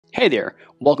Hey there,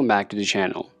 welcome back to the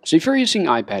channel. So if you're using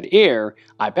iPad Air,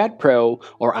 iPad Pro,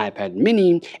 or iPad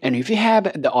Mini, and if you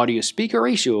have the audio speaker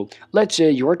issue, let's say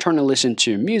you're trying to listen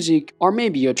to music, or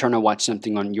maybe you're trying to watch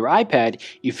something on your iPad,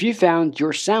 if you found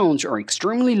your sounds are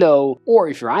extremely low, or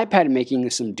if your iPad making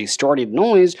some distorted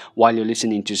noise while you're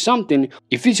listening to something,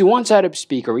 if you see one side of the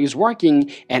speaker is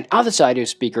working and other side of the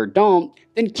speaker don't,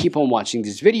 then keep on watching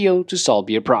this video to solve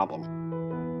your problem.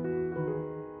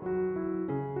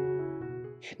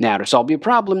 Now, to solve your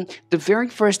problem, the very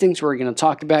first things we're going to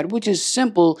talk about, which is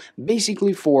simple,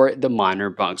 basically for the minor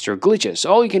bugs or glitches.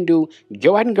 So all you can do,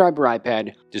 go ahead and grab your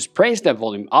iPad, just press that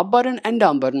volume up button and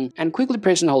down button, and quickly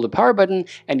press and hold the power button,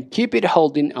 and keep it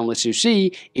holding unless you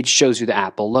see it shows you the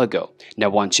Apple logo. Now,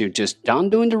 once you're just done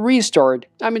doing the restart,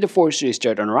 the force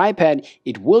restart on your iPad,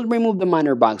 it will remove the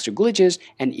minor bugs or glitches,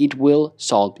 and it will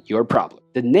solve your problem.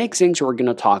 The next things we're going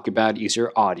to talk about is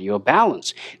your audio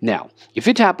balance. Now, if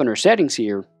you tap on your settings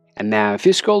here, and now if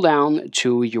you scroll down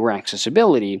to your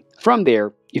accessibility, from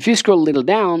there, if you scroll a little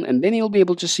down, and then you'll be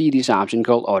able to see this option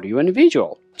called audio and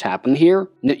visual. Tap on here.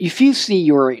 Now, if you see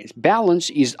your balance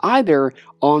is either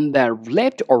on the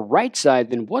left or right side,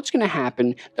 then what's going to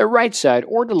happen? The right side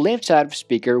or the left side of the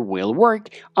speaker will work,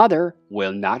 other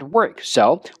will not work.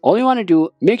 So all you want to do,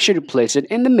 make sure to place it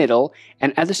in the middle,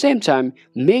 and at the same time,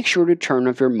 make sure to turn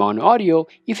off your mono audio.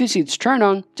 If you see it's turned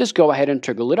on, just go ahead and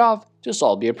toggle it off to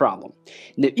solve your problem.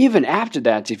 Now, even after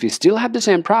that, if you still have the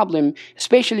same problem,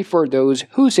 especially for those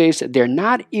who says they're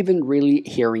not even really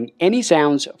hearing any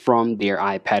sounds from their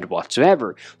iPad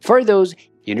whatsoever, for those,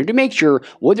 you need to make sure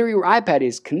whether your iPad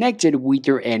is connected with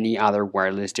your any other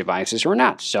wireless devices or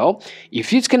not. So,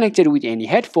 if it's connected with any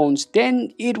headphones,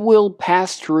 then it will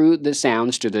pass through the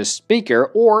sounds to the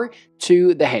speaker or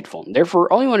to the headphone.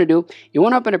 Therefore, all you want to do, you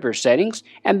want to open up your settings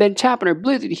and then tap on your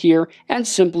Bluetooth here, and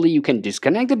simply you can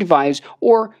disconnect the device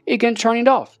or you can turn it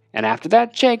off. And after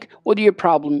that, check whether your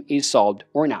problem is solved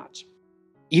or not.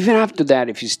 Even after that,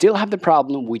 if you still have the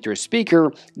problem with your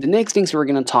speaker, the next things we're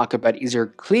going to talk about is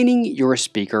cleaning your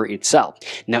speaker itself.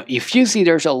 Now, if you see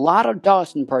there's a lot of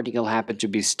dust and particles happen to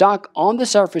be stuck on the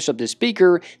surface of the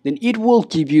speaker, then it will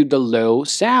give you the low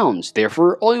sounds.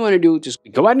 Therefore, all you want to do is just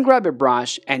go ahead and grab a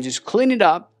brush and just clean it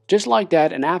up just like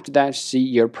that, and after that, see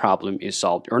your problem is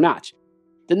solved or not.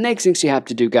 The next things you have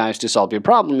to do, guys, to solve your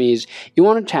problem is you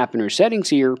want to tap on your settings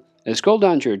here. Now scroll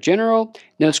down to your general.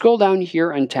 Now scroll down here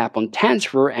and tap on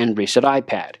transfer and reset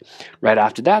iPad. Right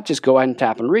after that, just go ahead and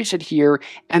tap on reset here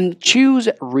and choose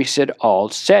reset all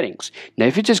settings. Now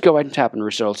if you just go ahead and tap on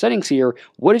reset all settings here,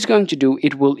 what it's going to do,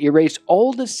 it will erase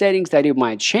all the settings that you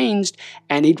might changed,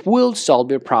 and it will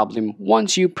solve your problem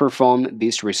once you perform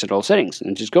these reset all settings.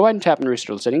 And just go ahead and tap on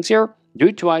reset all settings here, do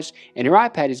it twice, and your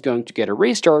iPad is going to get a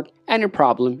restart and your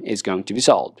problem is going to be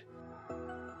solved.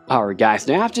 Alright guys,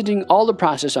 now after doing all the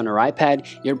process on your iPad,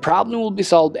 your problem will be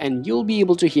solved and you'll be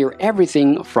able to hear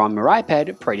everything from your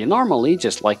iPad pretty normally,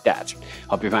 just like that.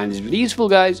 Hope you find this video useful,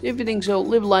 guys. If you think so,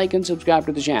 leave a like and subscribe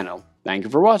to the channel. Thank you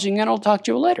for watching, and I'll talk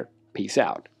to you later. Peace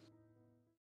out.